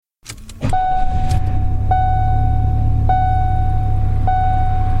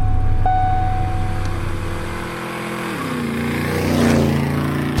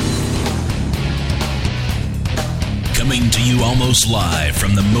Broadcast live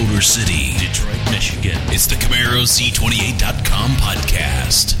from the Motor City, Detroit, Michigan. It's the CamaroZ28.com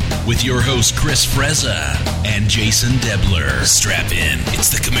podcast with your host Chris Frezza and Jason Debler. Strap in. It's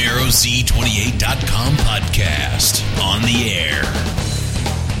the CamaroZ28.com podcast on the air.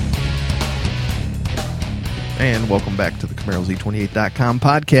 And welcome back to the CamaroZ28.com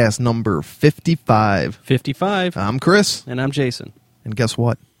podcast number 55. 55. I'm Chris. And I'm Jason. And guess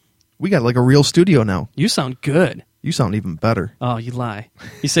what? We got like a real studio now. You sound good. You sound even better. Oh, you lie.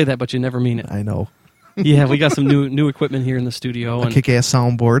 You say that, but you never mean it. I know. Yeah, we got some new equipment here in the studio. A kick-ass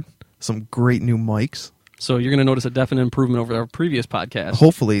soundboard. Some great new mics. So you're going to notice a definite improvement over our previous podcast.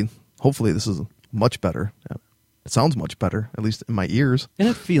 Hopefully this is much better. It sounds much better, at least in my ears. And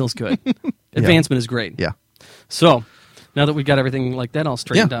it feels good. Advancement is great. Yeah. So, now that we've got everything like that all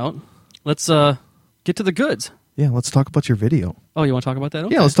straightened out, let's get to the goods. Yeah, let's talk about your video. Oh, you want to talk about that?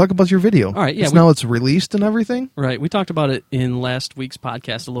 Okay. Yeah, let's talk about your video. All right, yeah. Now it's released and everything? Right. We talked about it in last week's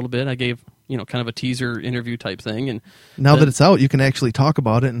podcast a little bit. I gave, kind of a teaser interview type thing. And now that it's out, you can actually talk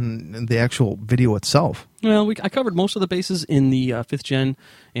about it and the actual video itself. Well, I covered most of the bases in the 5th Gen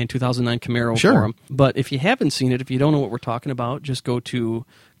and 2009 Camaro forum. But if you haven't seen it, if you don't know what we're talking about, just go to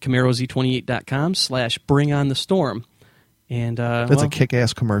CamaroZ28.com/bringonthestorm. And that's a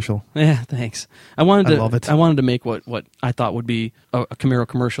kick-ass commercial. Yeah, thanks. I love it. I wanted to make what I thought would be a Camaro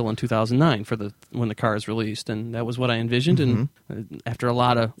commercial in 2009 for when the car is released, and that was what I envisioned. Mm-hmm. And after a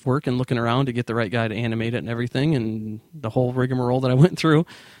lot of work and looking around to get the right guy to animate it and everything, and the whole rigmarole that I went through,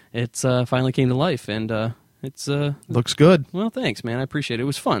 it's finally came to life, and it's looks good. Well, thanks, man. I appreciate it. It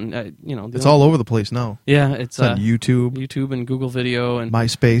was fun. It's all over the place now. Yeah, it's on YouTube and Google Video and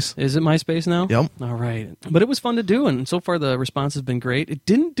MySpace. Is it MySpace now? Yep. All right, but it was fun to do, and so far the response has been great. It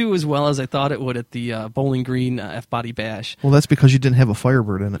didn't do as well as I thought it would at the Bowling Green F-Body Bash. Well, that's because you didn't have a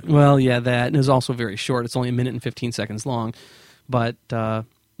Firebird in it. Well, yeah, that, and it was also very short. It's only 1 minute and 15 seconds long, but.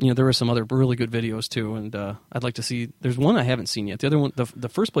 There were some other really good videos too, and I'd like to see. There's one I haven't seen yet. The other one, the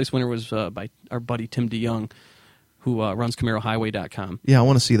first place winner was by our buddy Tim DeYoung, who runs CamaroHighway.com. Yeah, I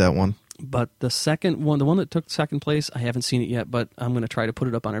want to see that one. But the second one, the one that took second place, I haven't seen it yet, but I'm going to try to put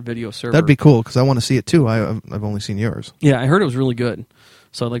it up on our video server. That'd be cool, because I want to see it too. I've only seen yours. Yeah, I heard it was really good,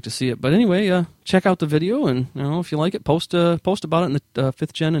 so I'd like to see it. But anyway, check out the video, and if you like it, post about it in the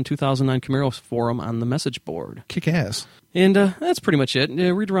 5th Gen and 2009 Camaro forum on the message board. Kick ass. And that's pretty much it.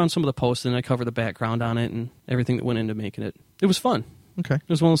 Read around some of the posts, and I cover the background on it and everything that went into making it. It was fun. Okay. It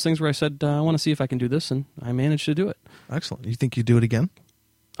was one of those things where I said, I want to see if I can do this, and I managed to do it. Excellent. You think you'd do it again?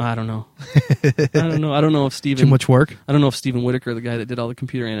 I don't know. I don't know if Steven... Too much work? I don't know if Steven Whitaker, the guy that did all the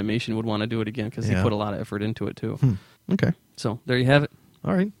computer animation, would want to do it again, because he put a lot of effort into it, too. Okay. So, there you have it.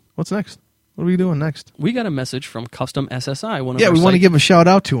 All right. What's next? What are we doing next? We got a message from Custom SSI. We want to give a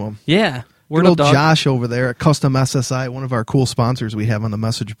shout-out to him. Yeah. Good old Josh over there at Custom SSI, one of our cool sponsors we have on the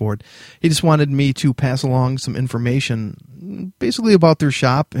message board. He just wanted me to pass along some information basically about their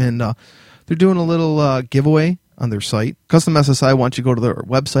shop, and they're doing a little giveaway on their site. Custom SSI wants you to go to their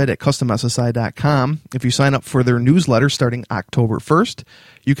website at CustomSSI.com. If you sign up for their newsletter starting October 1st,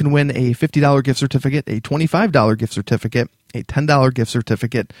 you can win a $50 gift certificate, a $25 gift certificate, a $10 gift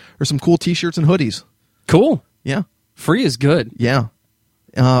certificate, or some cool t-shirts and hoodies. Cool. Yeah. Free is good. Yeah.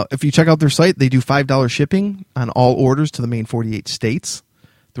 If you check out their site, they do $5 shipping on all orders to the main 48 states.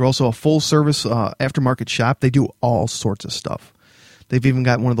 They're also a full-service aftermarket shop. They do all sorts of stuff. They've even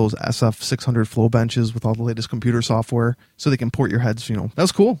got one of those SF600 flow benches with all the latest computer software, so they can port your heads.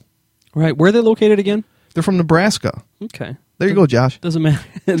 That's cool. Right. Where are they located again? They're from Nebraska. Okay. There you go, Josh. Doesn't matter.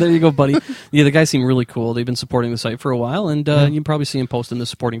 There you go, buddy. Yeah, the guys seem really cool. They've been supporting the site for a while, and you can probably see them post in the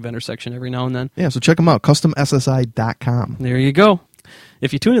supporting vendor section every now and then. Yeah, so check them out, CustomSSI.com. There you go.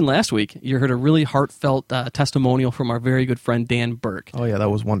 If you tuned in last week, you heard a really heartfelt testimonial from our very good friend Dan Burke. Oh, yeah,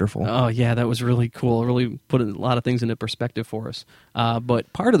 that was wonderful. Oh, yeah, that was really cool. It really put a lot of things into perspective for us.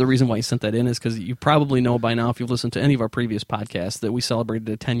 But part of the reason why he sent that in is because you probably know by now, if you've listened to any of our previous podcasts, that we celebrated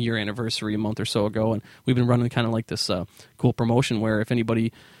a 10-year anniversary a month or so ago, and we've been running kind of like this cool promotion where if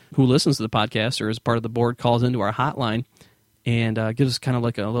anybody who listens to the podcast or is part of the board calls into our hotline and gives us kind of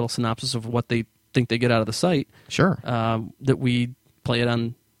like a little synopsis of what they think they get out of the site. Sure. That we play it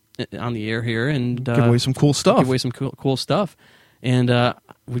on the air here and give away some cool stuff. Give away some cool stuff, and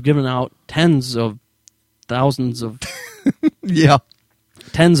we've given out tens of thousands of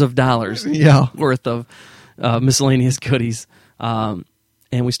tens of dollars worth of miscellaneous goodies, and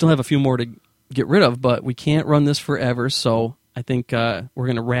we still have a few more to get rid of, but we can't run this forever. So I think we're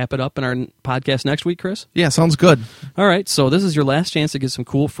going to wrap it up in our podcast next week, Chris. Yeah, sounds good. All right, so this is your last chance to get some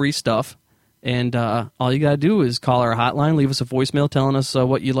cool free stuff. And all you got to do is call our hotline, leave us a voicemail telling us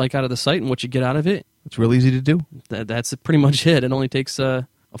what you like out of the site and what you get out of it. It's real easy to do. That's pretty much it. It only takes a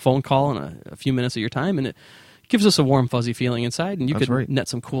phone call and a few minutes of your time, and it gives us a warm, fuzzy feeling inside, and you could net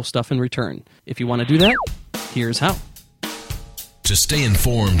some cool stuff in return. If you want to do that, here's how. To stay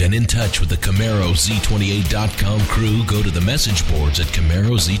informed and in touch with the CamaroZ28.com crew, go to the message boards at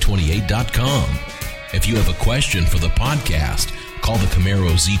CamaroZ28.com. If you have a question for the podcast, call the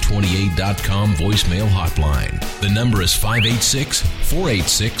CamaroZ28.com voicemail hotline. The number is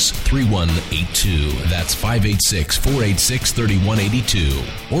 586-486-3182. That's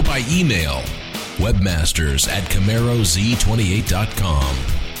 586-486-3182. Or by email, webmasters@CamaroZ28.com.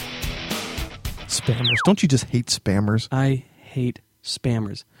 Spammers. Don't you just hate spammers? I hate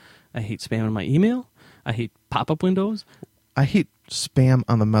spammers. I hate spam in my email. I hate pop-up windows. I hate spam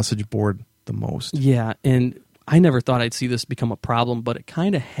on the message board the most. Yeah, and I never thought I'd see this become a problem, but it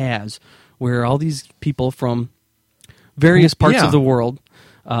kind of has, where all these people from various parts of the world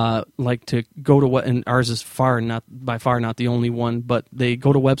like to go to what, and ours is by far not the only one, but they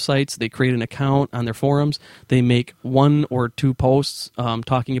go to websites, they create an account on their forums, they make 1 or 2 posts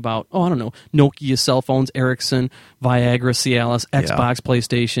talking about, I don't know, Nokia cell phones, Ericsson, Viagra, Cialis, Xbox,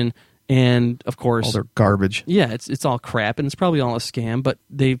 PlayStation, and of course all their garbage. Yeah, it's all crap, and it's probably all a scam, but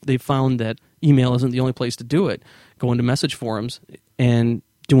they found that email isn't the only place to do it. Go into message forums and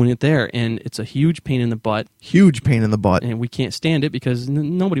doing it there, and it's a huge pain in the butt. Huge pain in the butt. And we can't stand it because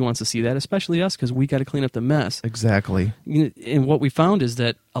nobody wants to see that, especially us, because we got to clean up the mess. Exactly. And what we found is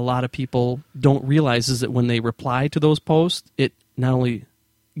that a lot of people don't realize is that when they reply to those posts, it not only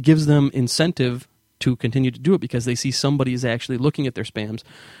gives them incentive to continue to do it because they see somebody is actually looking at their spams,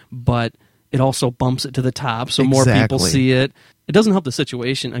 but it also bumps it to the top so more people see it. It doesn't help the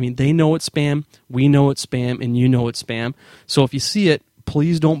situation. I mean, they know it's spam, we know it's spam, and you know it's spam. So if you see it,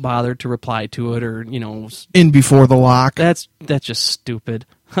 please don't bother to reply to it or, in before the lock. That's just stupid.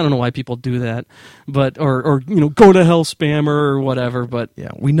 I don't know why people do that. But or go to hell spammer or whatever, but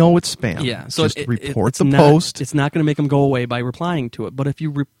yeah, we know it's spam. Yeah, so just report the post. It's not going to make them go away by replying to it, but if you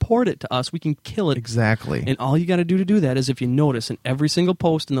report it to us, we can kill it. Exactly. And all you got to do that is, if you notice in every single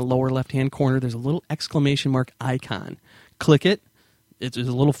post in the lower left-hand corner, there's a little exclamation mark icon. Click it. It's a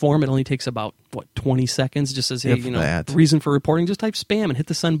little form. It only takes about 20 seconds. Just says, hey, reason for reporting. Just type spam and hit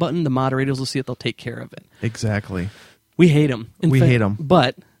the send button. The moderators will see it. They'll take care of it. Exactly. We hate them. Hate them.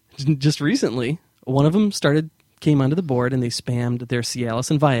 But just recently, one of them came onto the board and they spammed their Cialis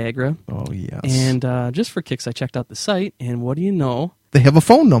and Viagra. Oh yes. And just for kicks, I checked out the site, and what do you know? They have a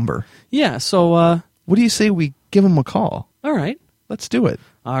phone number. Yeah. So what do you say we give them a call? All right. Let's do it.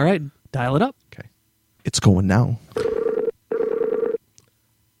 All right. Dial it up. Okay. It's going now.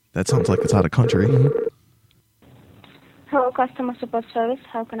 That sounds like it's out of country. Mm-hmm. Hello, customer support service.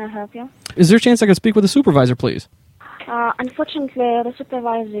 How can I help you? Is there a chance I could speak with a supervisor, please? Unfortunately, the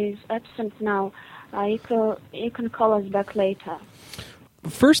supervisor is absent now. You can call us back later.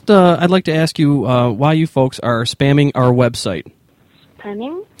 First, I'd like to ask you why you folks are spamming our website.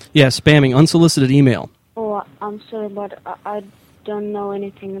 Spamming? Yeah, spamming, unsolicited email. Oh, I'm sorry, but I don't know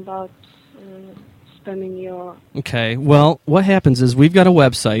anything about spamming your... Okay, well, what happens is we've got a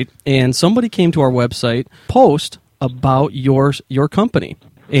website, and somebody came to our website, post about your company.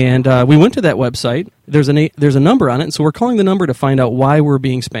 And we went to that website. There's a number on it, and so we're calling the number to find out why we're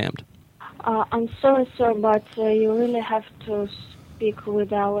being spammed. I'm sorry, sir, but you really have to speak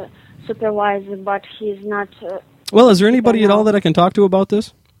with our supervisor, but he's not... well, is there anybody at all that I can talk to about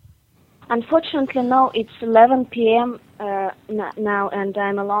this? Unfortunately, no. It's 11 p.m. Now, and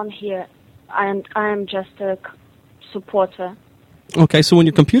I'm alone here. And I'm just a supporter. Okay, so when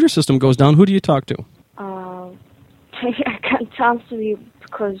your computer system goes down, who do you talk to? I can't answer you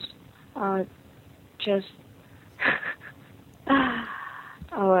because just... oh,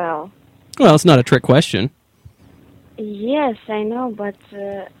 well. Well, it's not a trick question. Yes, I know, but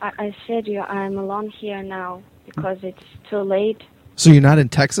I said I'm alone here now because it's too late. So you're not in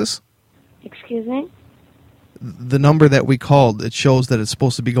Texas? Excuse me? The number that we called, it shows that it's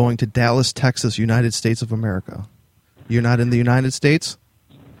supposed to be going to Dallas, Texas, United States of America. You're not in the United States?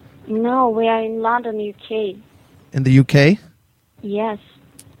 No, we are in London, UK. In the UK? Yes.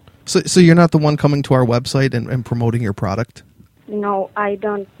 So you're not the one coming to our website and promoting your product? No, I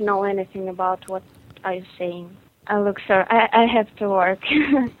don't know anything about what I'm saying. Look, sir, I have to work.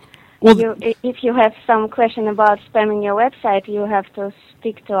 Well, if you have some question about spamming your website, you have to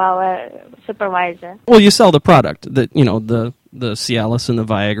speak to our supervisor. Well, you sell the product, the Cialis and the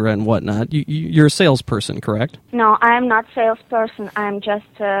Viagra and whatnot. You're a salesperson, correct? No, I'm not salesperson. I'm just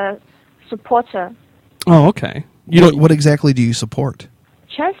a supporter. Oh, okay. What exactly do you support?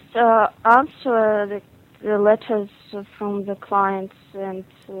 Just answer the letters from the clients and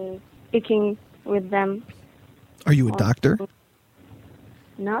speaking with them. Are you a doctor?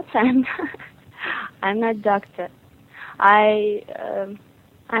 Not, I'm not doctor. I'm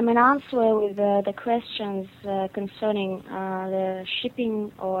an answer with the questions concerning the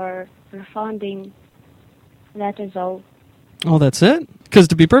shipping or refunding. That is all. Oh, that's it? Because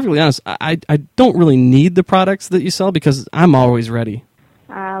to be perfectly honest, I don't really need the products that you sell because I'm always ready.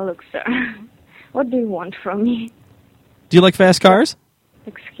 Look, sir, what do you want from me? Do you like fast cars?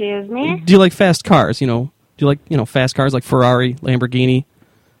 Excuse me? Do you like fast cars? Do you like, fast cars like Ferrari, Lamborghini?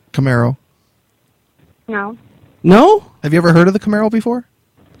 Camaro. No. No? Have you ever heard of the Camaro before?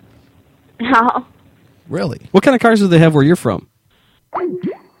 No. Really? What kind of cars do they have where you're from?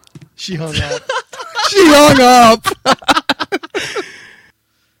 She hung up. She hung up.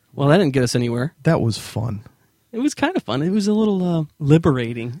 Well, that didn't get us anywhere. That was fun. It was kind of fun. It was a little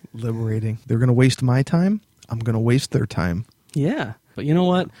liberating. Liberating. They're going to waste my time. I'm going to waste their time. Yeah. But you know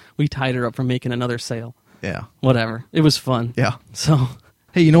what? We tied her up from making another sale. Yeah. Whatever. It was fun. Yeah. So,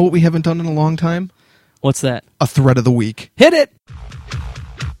 Hey, you know what we haven't done in a long time? what's that? A thread of the week. Hit it!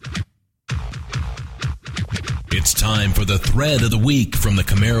 It's time for the thread of the week from the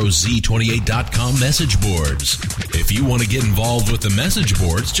CamaroZ28.com message boards. If you want to get involved with the message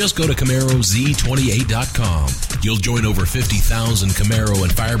boards, just go to CamaroZ28.com. You'll join over 50,000 Camaro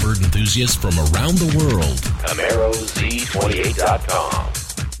and Firebird enthusiasts from around the world. CamaroZ28.com.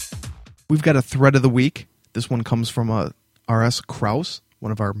 We've got a thread of the week. This one comes from R.S. Krause,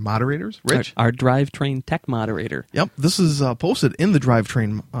 one of our moderators. Rich? Our drivetrain tech moderator. Yep. This is posted in the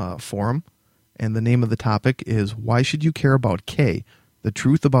drivetrain forum. And the name of the topic is Why Should You Care About K? The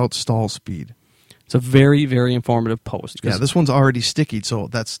Truth About Stall Speed. It's a very, very informative post. Yeah, this one's already sticky, so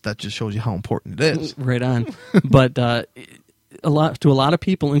that just shows you how important it is. Right on. But to a lot of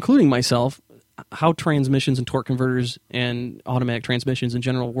people, including myself, how transmissions and torque converters and automatic transmissions in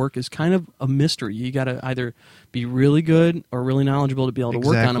general work is kind of a mystery. You got to either be really good or really knowledgeable to be able to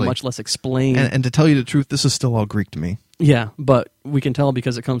work on them, much less explain. And to tell you the truth, this is still all Greek to me. Yeah, but we can tell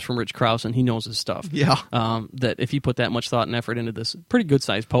because it comes from Rich Krause and he knows his stuff. Yeah. That if he put that much thought and effort into this pretty good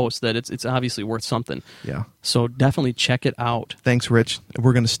sized post, that it's obviously worth something. Yeah. So definitely check it out. Thanks, Rich.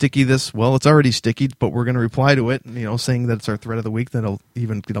 We're going to sticky this. Well, it's already sticky, but we're going to reply to it, saying that it's our thread of the week. That'll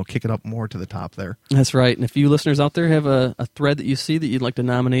even kick it up more to the top there. That's right. And if you listeners out there have a thread that you see that you'd like to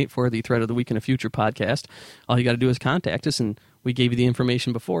nominate for the thread of the week in a future podcast, all you got to do is contact us, and we gave you the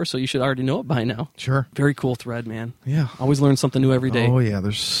information before, so you should already know it by now. Sure. Very cool thread, man. Yeah. Always learn something new every day. Oh, yeah.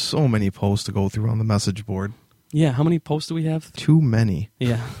 There's so many posts to go through on the message board. Yeah. How many posts do we have? Too many.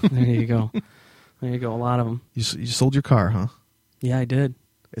 Yeah. There you go. There you go. A lot of them. You sold your car, huh? Yeah, I did.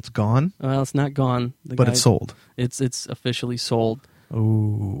 It's gone? Well, it's not gone. But it's sold. It's officially sold.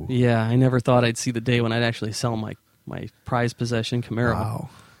 Oh. Yeah, I never thought I'd see the day when I'd actually sell my prized possession Camaro.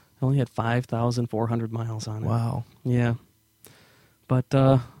 Wow. I only had 5,400 miles on it. Wow. Yeah. But,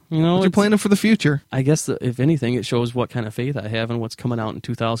 But you're planning for the future. I guess, if anything, it shows what kind of faith I have in what's coming out in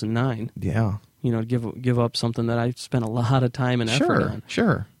 2009. Yeah. Give up something that I spent a lot of time and effort on.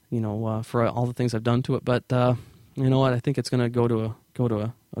 Sure. For all the things I've done to it. But you know what? I think it's going to go to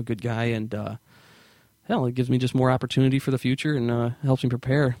a good guy, and hell, it gives me just more opportunity for the future and helps me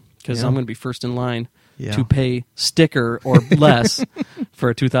prepare because I'm going to be first in line to pay sticker or less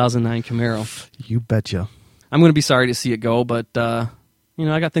for a 2009 Camaro. You betcha. I'm going to be sorry to see it go, but I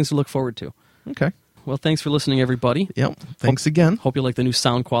got things to look forward to. Okay. Well, thanks for listening, everybody. Yep. Thanks again. Hope you like the new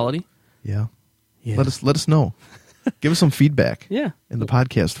sound quality. Yeah. Yeah. Let us know. Give us some feedback. Yeah. In the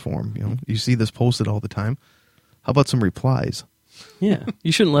podcast form. You see this posted all the time. How about some replies? Yeah.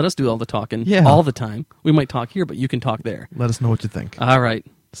 You shouldn't let us do all the talking all the time. We might talk here, but you can talk there. Let us know what you think. All right.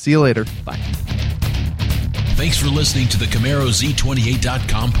 See you later. Bye. Thanks for listening to the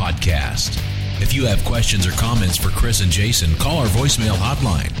CamaroZ28.com podcast. If you have questions or comments for Chris and Jason, call our voicemail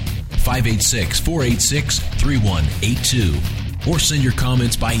hotline, 586-486-3182. Or send your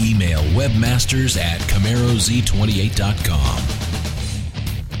comments by email,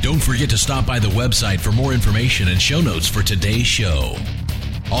 webmasters@CamaroZ28.com. Don't forget to stop by the website for more information and show notes for today's show.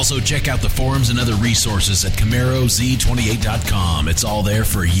 Also, check out the forums and other resources at CamaroZ28.com. It's all there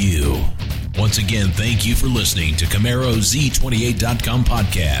for you. Once again, thank you for listening to CamaroZ28.com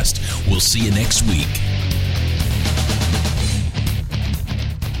podcast. We'll see you next week.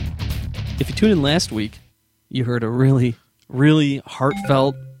 If you tuned in last week, you heard a really, really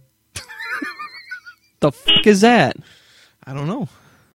heartfelt... The fuck is that? I don't know.